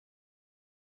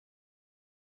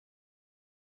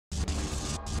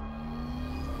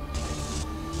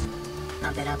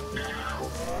pump it up.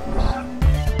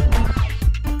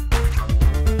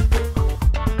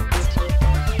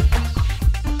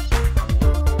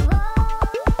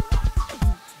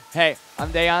 Hey, I'm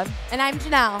Dejan. And I'm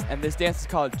Janelle. And this dance is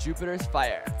called Jupiter's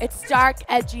Fire. It's dark,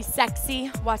 edgy,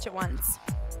 sexy. Watch it once.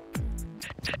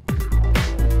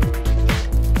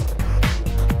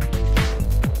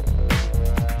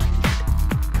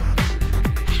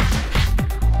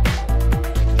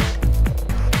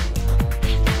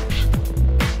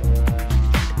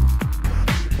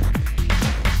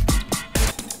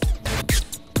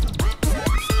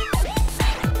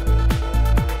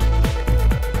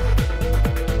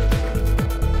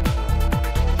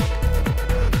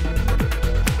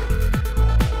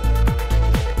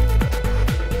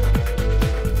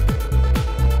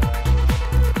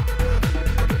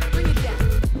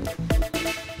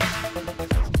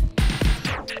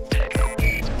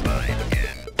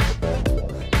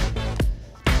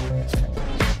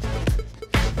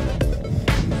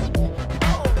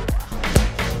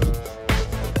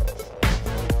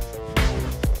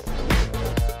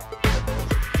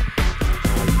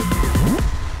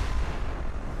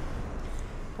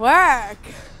 Work.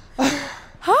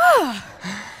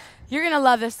 You're going to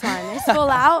love this one. It's full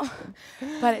out,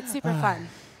 but it's super fun.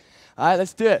 All right,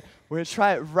 let's do it. We're going to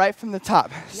try it right from the top.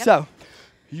 Yep. So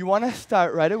you want to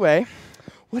start right away.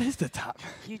 What is the top?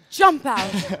 You jump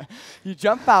out. You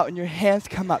jump out and your hands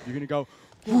come up. You're going to go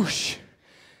whoosh.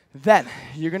 Then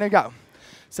you're going to go.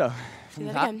 So from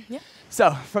the top. Again. Yep.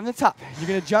 So from the top, you're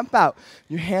going to jump out.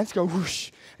 Your hands go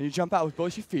whoosh. And you jump out with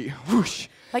both your feet. Whoosh.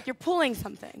 Like you're pulling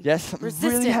something. Yes, something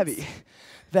Resistance. really heavy.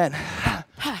 Then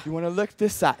you want to look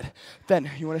this side. Then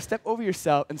you want to step over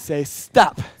yourself and say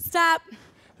stop. Stop.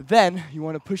 Then you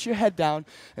want to push your head down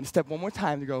and step one more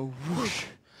time to go whoosh,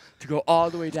 to go all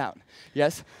the way down.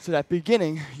 Yes? So that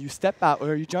beginning, you step out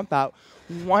or you jump out.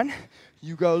 One,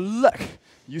 you go look.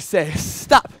 You say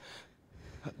stop.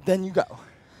 Then you go.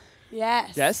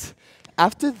 Yes. Yes?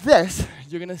 After this,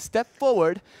 you're going to step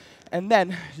forward and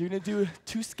then you're going to do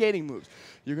 2 skating moves.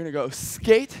 You're going to go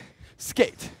skate,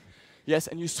 skate. Yes,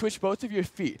 and you switch both of your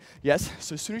feet. Yes,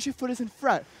 so as soon as your foot is in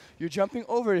front, you're jumping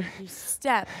over. You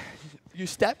step. You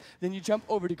step, then you jump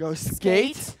over to go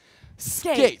skate,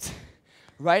 Skate. skate.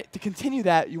 Right? To continue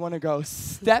that, you want to go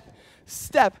step,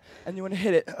 step, and you want to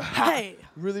hit it Hey.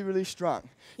 really, really strong.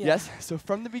 Yeah. Yes, so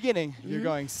from the beginning, you're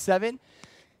going 7,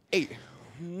 8,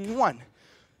 1,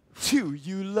 2.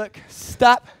 You look,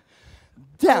 stop,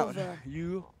 down. Over.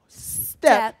 You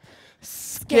step,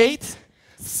 skate,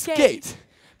 skate.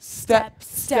 Step,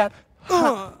 step,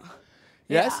 Yes?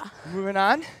 Yeah. Moving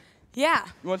on. Yeah.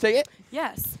 You want to take it?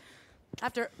 Yes.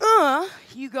 After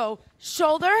you go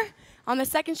shoulder. On the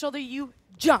second shoulder, you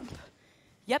jump.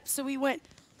 Yep, so we went,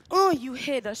 you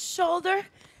hit a shoulder,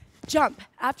 jump.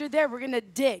 After there, we're going to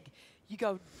dig. You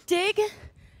go dig,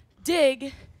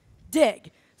 dig,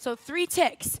 dig. So 3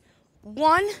 ticks.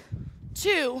 1,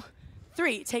 2,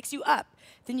 3. Takes you up.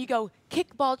 Then you go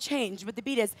kickball change, but the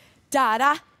beat is da,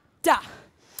 da, da.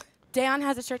 Dejan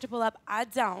has a shirt to pull up. I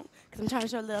don't, because I'm trying to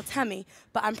show a little tummy,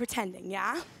 but I'm pretending,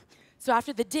 yeah? So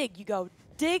after the dig, you go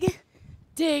dig,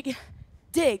 dig,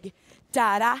 dig,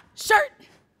 da-da, shirt.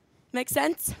 Make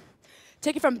sense?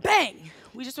 Take it from bang.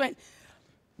 We just went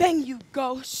bang, you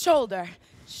go shoulder,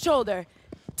 shoulder,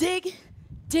 dig,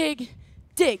 dig,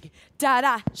 dig,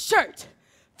 da-da, shirt.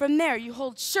 From there, you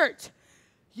hold shirt.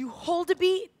 You hold a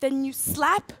beat, then you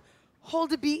slap,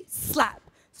 hold a beat, slap.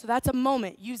 So that's a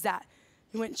moment. Use that.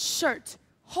 You went shirt,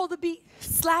 hold the beat,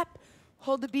 slap,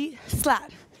 hold the beat,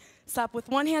 slap. Slap with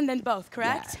one hand, then both,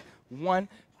 correct? Yeah. 1,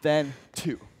 then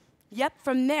 2. Yep,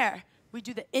 from there, we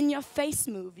do the in-your-face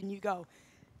move, and you go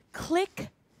click,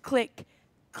 click,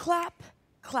 clap,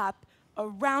 clap,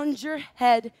 around your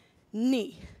head,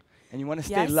 knee. And you want to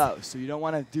stay Yes. low, so you don't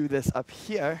want to do this up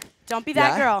here. Don't be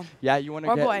that girl. Yeah, you want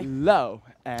to Or get boy. low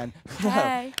and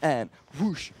Hey. low and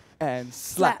whoosh and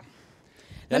slap. Slap.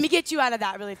 Let me get you out of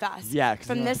that really fast. Yeah, 'cause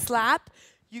From you this slap,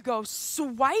 you go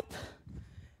swipe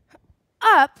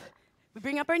up. We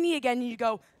bring up our knee again, and you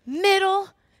go middle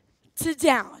to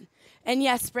down. And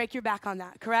yes, break your back on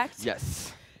that, correct?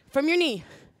 Yes. From your knee,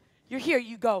 you're here.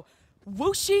 You go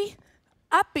whooshy,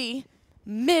 uppy,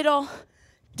 middle,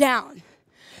 down.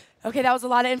 Okay, that was a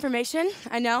lot of information,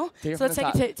 I know. Take it So from let's the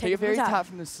take top. it Take it from very the top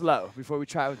from the slow before we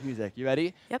try it with music. You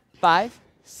ready? Yep. 5,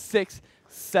 6,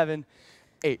 7,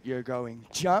 8. You're going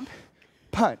jump,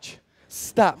 punch,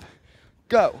 stop,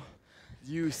 go.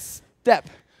 You step,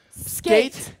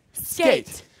 skate,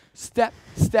 skate. Step,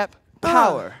 step,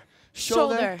 power.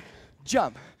 Shoulder,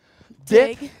 jump.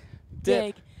 Dip, dig,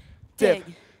 dip, dig, dip.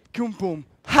 Boom, boom,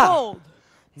 ha. hold,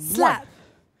 slap,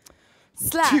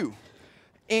 slap, 2,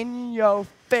 in your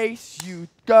face, you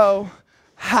go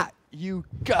hot, you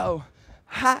go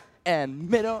hot, and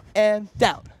middle and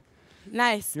down.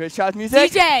 Nice. You ready to try with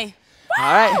music? DJ. All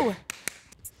right.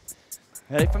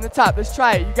 Ready from the top. Let's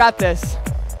try it. You got this.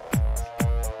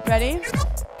 Ready?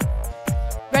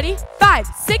 Ready? 5,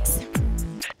 6.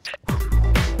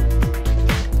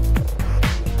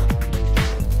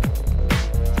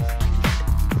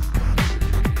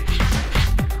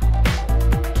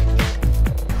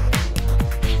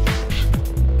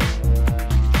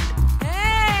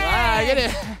 Hey! Get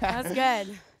it. That's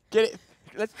good. Get it.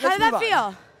 Let's How did move that on.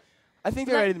 feel? I think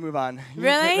they're ready to move on. You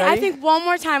Really? ready? I think one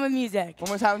more time with music. One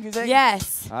more time with music?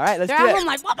 Yes. All right, let's They're do at it. home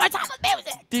like, one more time with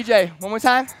music. DJ, one more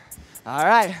time. All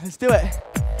right, let's do it.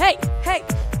 Hey, hey.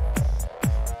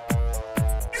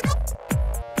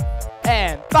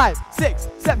 And 5, 6,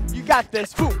 7, you got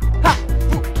this. Boom, ha,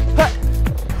 boom, ha.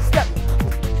 Step,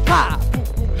 ha, boom,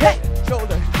 boom, hey,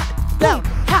 shoulder, ha, down,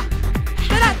 Ha.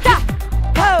 Da da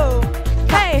da. Ho.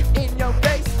 Hey. in your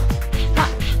face.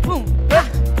 Ha. Boom. Ha.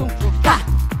 Boom.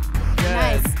 Ha. Good.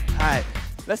 Nice. All right,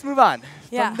 let's move on.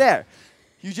 Yeah. From there,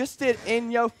 you just did in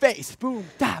your face. Boom,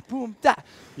 da, boom, da.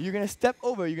 You're gonna step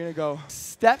over. You're gonna go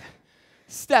step,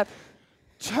 step,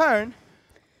 turn,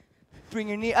 bring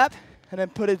your knee up, and then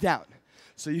put it down.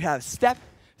 So you have step,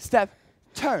 step,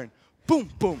 turn, boom,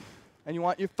 boom. And you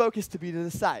want your focus to be to the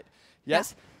side.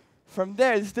 Yes? Yeah. From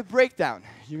there, this is the breakdown.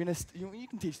 You're gonna you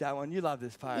can teach that one. You love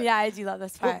this part. Yeah, I do love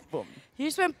this Boom, part. boom. You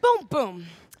just went boom, boom.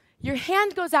 Your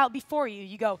hand goes out before you.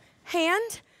 You go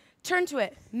hand, turn to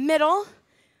it, middle,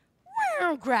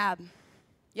 grab.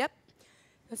 Yep.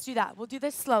 Let's do that. We'll do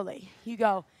this slowly. You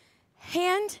go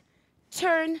hand,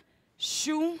 turn,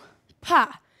 shoom,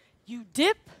 pa. You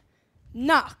dip,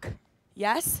 knock.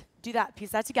 Yes? Do that.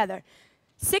 Piece that together.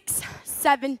 6,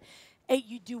 7, 8.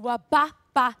 You do a ba,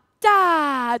 ba,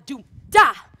 da, do,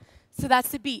 da. So that's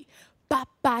the beat. Ba,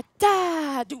 ba,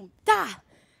 da, do, da.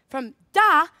 From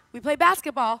da, we play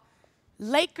basketball.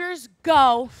 Lakers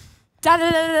go da,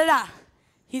 da, da, da, da.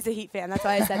 He's a Heat fan. That's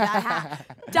why I said that.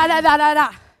 Da, da, da, da,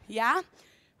 da. Yeah?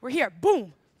 We're here.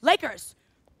 Boom. Lakers.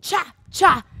 Cha,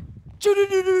 cha. Doo, doo,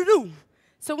 doo, doo, doo.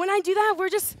 So when I do that, we're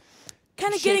just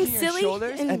kind of getting Shaking your silly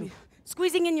shoulders and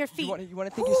squeezing in your feet. You want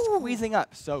to think you're squeezing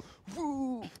up. So,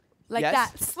 woo. Like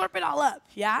Yes? that. Slurp it all up.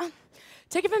 Yeah?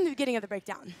 Take it from the beginning of the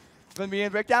breakdown. From the beginning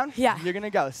of the breakdown? Yeah. You're gonna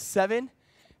go 7,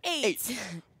 8. Boom,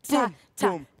 Ta, ta,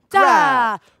 boom, da.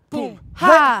 grab. Boom. Boom,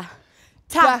 Ha.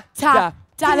 Ta, da, ta.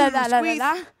 Da, da, boom, da, da, da, squeeze.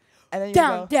 da. And then you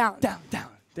Down, go down. down, down.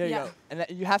 There Yeah. you go.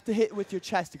 And you have to hit with your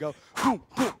chest to go boom,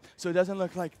 boom. So it doesn't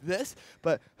look like this,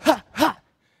 but ha, ha.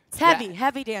 It's heavy, Yeah.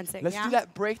 heavy dancing. Let's yeah? do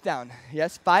that breakdown.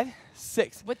 Yes, 5,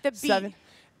 6, With the beat. 7,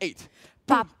 8.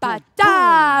 Pa, Boom, pa, boom,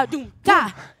 da, boom, doom, da.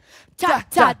 boom. Ta, Da,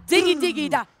 ta, da, diggy, boom, diggy,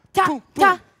 da. Ta, boom,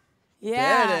 ta. boom.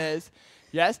 Yeah. There it is.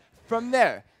 Yes. From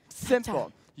there,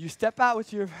 simple. You step out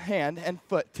with your hand and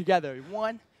foot together.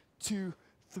 1, 2,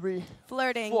 3,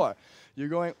 Flirting. 4. You're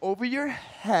going over your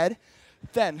head,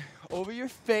 then over your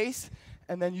face,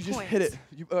 and then you just hit it.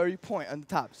 Point. You point on the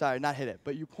top. Sorry, not hit it,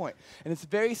 but you point. And it's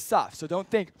very soft, so don't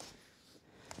think.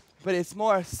 But it's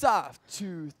more soft.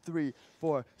 2, 3,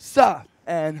 4. Soft.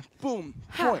 And boom.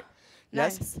 Point.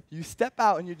 Yes? Nice. You step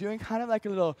out, and you're doing kind of like a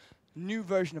little new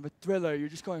version of a Thriller. You're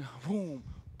just going boom,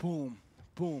 boom,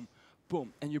 boom,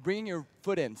 boom. And you're bringing your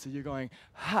foot in, so you're going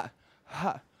ha,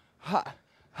 ha, ha,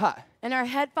 ha. And our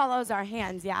head follows our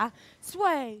hands, yeah?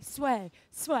 Sway, sway,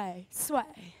 sway,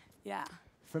 sway. Yeah.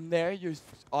 From there,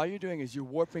 all you're doing is you're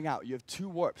warping out. You have 2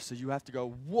 warps, so you have to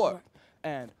go warp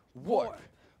and warp. Warp.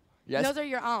 Yes? And those are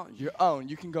your own. Your own.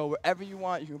 You can go wherever you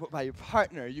want. You can go by your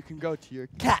partner. You can go to your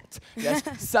cat. Yes,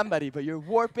 somebody. But you're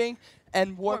warping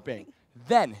and warping.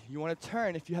 Then you want to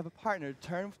turn. If you have a partner,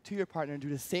 turn to your partner and do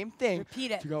the same thing.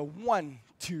 Repeat it. To go 1,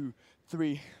 2,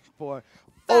 3, 4,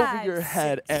 5, over your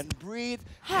head 6. and breathe.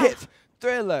 Ha. Hit.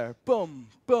 Thriller. Boom,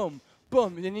 boom,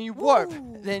 boom. And then you warp.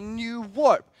 Woo. Then you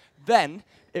warp. Then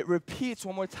it repeats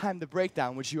one more time the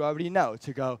breakdown, which you already know.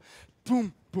 To go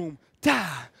boom, boom, da.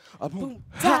 A boom, Boom,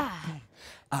 ha, da. boom.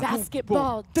 A boom,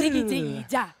 Basketball, boom, diggy, da. diggy,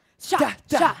 da. Sha, Da,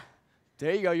 da. sha.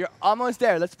 There you go. You're almost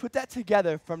there. Let's put that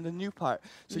together from the new part.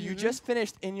 So you just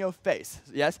finished in your face.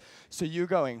 Yes? So you're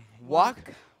going walk,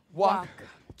 walk, Walk.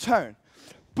 turn.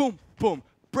 Boom, boom.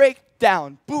 Break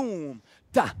down. Boom.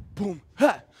 Da, boom.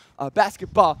 Ha. A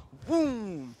basketball.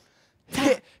 Boom.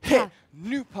 Hit, hit.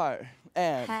 New part.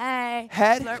 And Hey.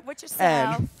 head. Flirt with yourself.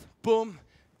 And boom.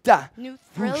 Da. New Whoosh,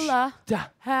 Thriller. Da.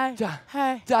 Hey. Da.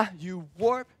 Hey. Da. You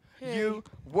warp. Hey. You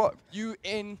warp. You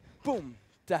in. Boom.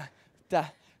 Da. Da.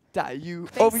 da. You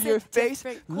Face over a your face,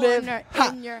 different live, corner ha,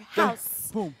 in your da, house.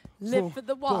 boom, Live boom, for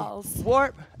the boom. walls.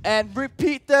 Warp and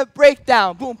repeat the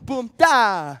breakdown. Boom, boom,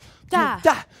 da, Da. boom,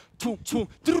 da, boom, boom,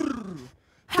 drrr,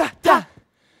 da, Ha, da.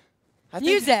 ha.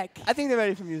 Music. I think they're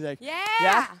ready for music. Yeah.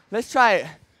 Yeah? Let's try it.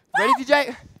 Ready,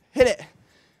 DJ? Hit it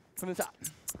from the top.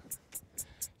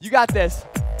 You got this.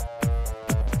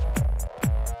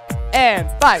 And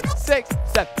 5, 6,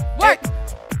 7, Work. 8.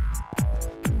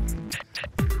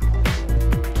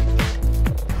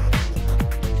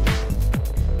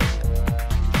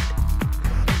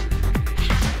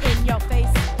 In your face.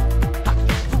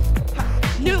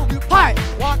 New part.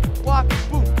 Walk, walk,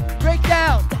 boom. Break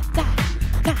down. Da,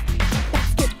 da,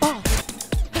 basketball.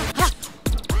 Ha, ha.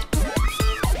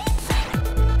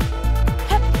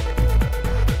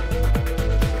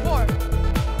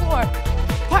 Four.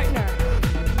 Partner.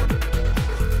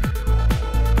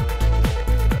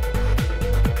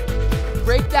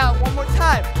 Break down one more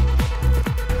time.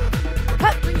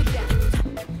 Bring it down.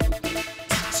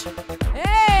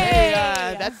 Hey,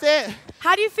 Hey. that's it.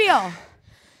 How do you feel? All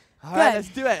right, Good. let's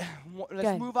do it. Let's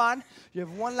Good. move on. You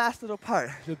have one last little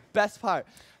part, the best part.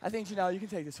 I think, Janelle, you can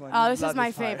take this one. Oh, You this is love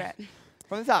my part. favorite.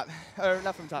 From the top, or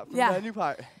not from the top, from Yeah. the new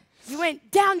part. You went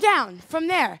down, down. From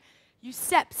there, you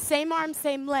step, same arm,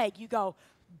 same leg. You go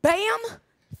bam,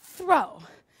 throw,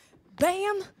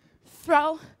 bam,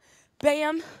 throw,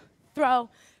 bam, throw,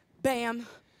 bam,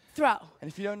 throw. And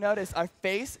if you don't notice, our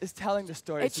face is telling the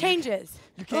story. It So changes.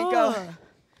 You can't go Ugh.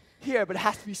 here, but it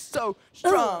has to be so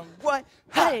strong. What?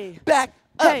 Ha, Hey. back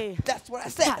up. Hey. That's what I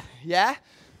said. Ha. Yeah?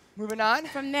 Moving on.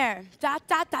 From there, da,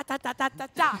 da, da, da, da, da, da,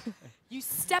 da. You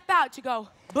step out to go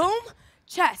boom,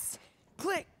 chest,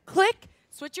 click, click,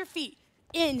 switch your feet.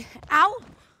 In, out,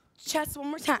 chest one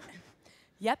more time.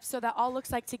 Yep, so that all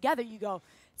looks like together. You go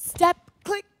step,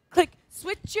 click, click,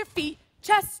 switch your feet,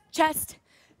 chest, chest.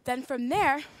 Then from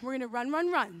there, we're gonna run, run,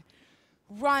 run.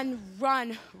 Run,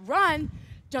 run, run,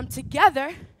 jump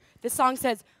together. The song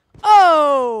says,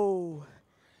 oh.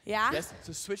 Yeah? Yes,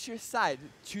 so switch your side.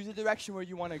 Choose a direction where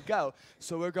you want to go.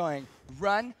 So we're going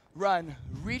run, run,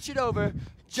 reach it over,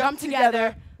 jump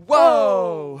together.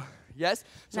 Whoa! Yes?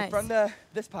 So Nice. from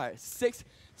this part, 6,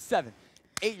 7,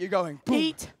 8, you're going boom.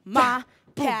 Eat my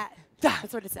boom, cat. da,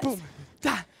 That's what it says. Boom,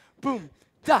 da, boom,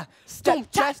 da. Step, Boom,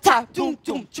 ta, chest, ta, tap, boom,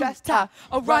 boom, chest, tap.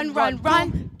 Oh, run, run, run,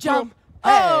 boom, jump.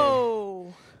 boom. Hey.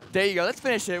 Oh. There you go. Let's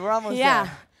finish it. We're almost Yeah.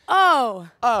 there. Oh.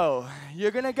 Oh,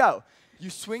 you're going to go. You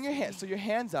swing your hands. So your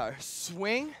hands are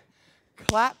swing,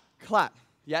 clap, clap.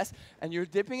 Yes? And you're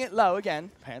dipping it low again,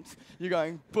 pants. You're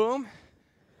going boom,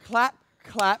 clap,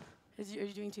 clap. Are you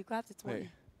doing 2 claps? It's 1. Wait.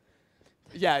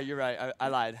 Yeah, you're right. I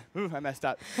lied. Ooh, I messed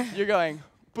up. You're going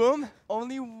boom,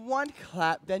 only 1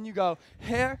 clap. Then you go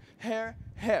hair, hair,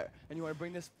 hair. And you want to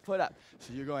bring this foot up.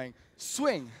 So you're going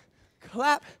swing,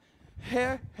 clap,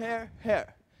 hair, hair,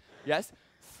 hair. Yes?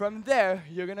 From there,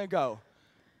 you're going to go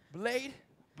blade,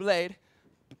 blade.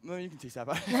 Well, you can teach that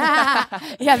part.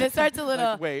 Yeah, this starts a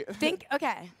little. Like, wait. Think,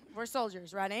 okay, we're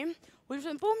soldiers, ready? We've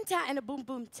done boom, tat, and a boom,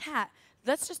 boom, tat.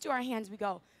 Let's just do our hands. We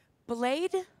go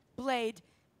blade, blade,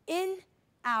 in,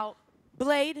 out,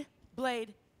 blade,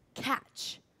 blade,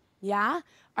 catch. Yeah?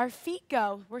 Our feet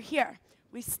go, we're here.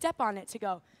 We step on it to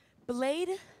go blade,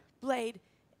 blade,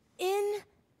 in,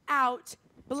 out,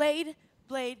 blade,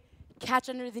 blade, catch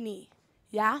under the knee.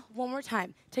 Yeah? One more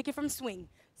time. Take it from swing.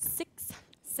 6,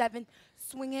 7,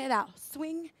 swing it out.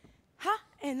 Swing, ha,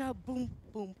 and a boom,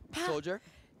 boom, pa. Soldier.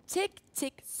 Tick,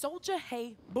 tick, soldier,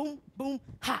 hey, boom, boom,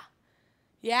 ha.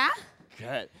 Yeah?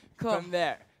 Good. Cool. From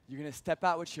there, you're going to step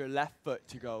out with your left foot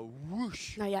to go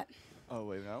whoosh. Not yet. Oh,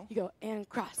 wait, no? You go and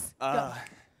cross. Go.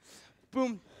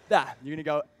 Boom, that. You're going to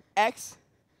go X,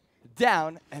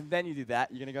 down, and then you do that.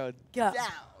 You're going to go Go.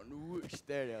 down, whoosh.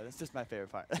 There you go. That's just my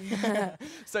favorite part.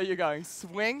 So you're going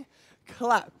swing,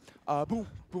 clap, boom,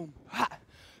 boom, ha.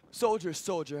 Soldier,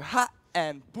 soldier, ha,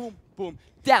 and boom, boom,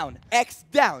 down, X,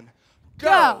 down.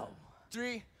 Go.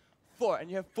 3, 4. And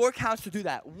you have 4 counts to do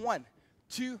that. 1,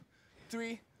 2,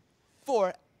 3,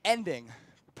 4. Ending.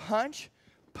 Punch,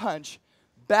 punch,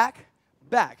 back,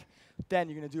 back. Then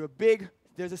you're going to do a big,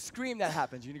 there's a scream that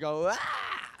happens. You're going to go,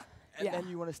 ah! And Yeah. then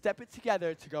you want to step it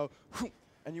together to go, whoop,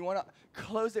 and you want to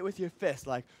close it with your fist,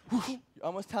 like, whoosh. You're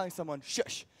almost telling someone,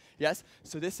 shush. Yes?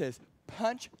 So this is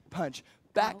punch, punch,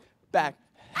 back, Out. back,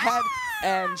 head,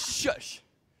 and shush.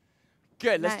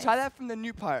 Good. Let's Nice. try that from the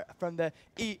new part, from the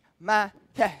E, ma,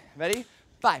 te. Ready?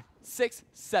 5, 6,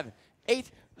 7,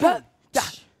 8. Boom, da,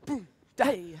 boom, da,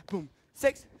 Hey. boom.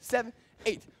 6, 7,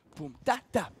 8. Boom, da,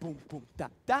 da, boom, boom, da,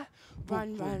 da. Boom,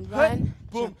 Run, boom, run, hut, run.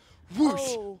 Boom, Jump. whoosh.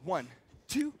 Oh. 1,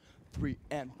 2, 3,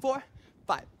 and 4.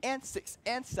 5 and 6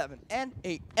 and 7 and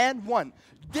 8 and 1.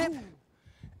 Dip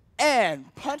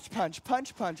and punch, punch,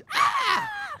 punch, punch. Ah!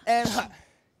 And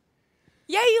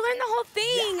Yeah, you learned the whole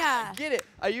thing. yeah, get it.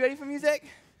 Are you ready for music?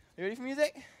 Are you ready for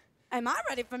music? Am I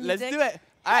ready for music? Let's do it.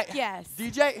 All right. Yes.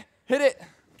 DJ, hit it.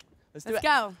 Let's do it. Let's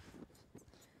go. All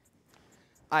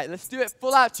right, let's do it.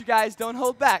 Full out, you guys. Don't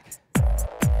hold back.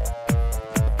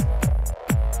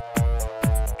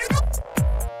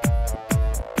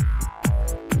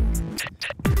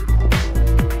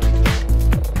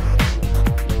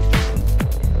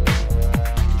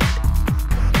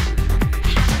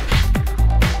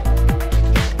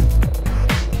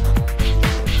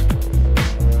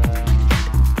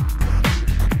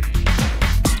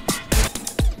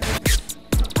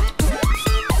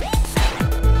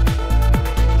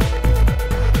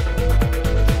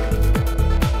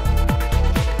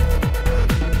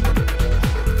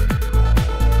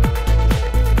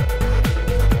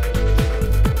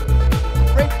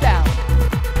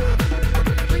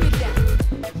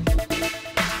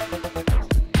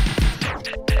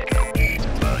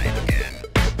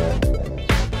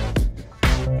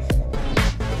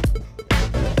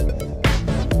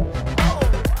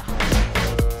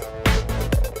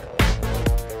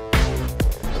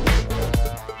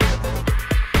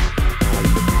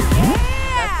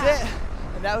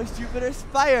 That was Jupiter's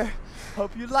Fire.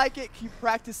 Hope you like it. Keep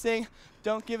practicing.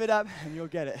 Don't give it up, and you'll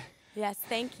get it. Yes,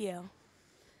 thank you.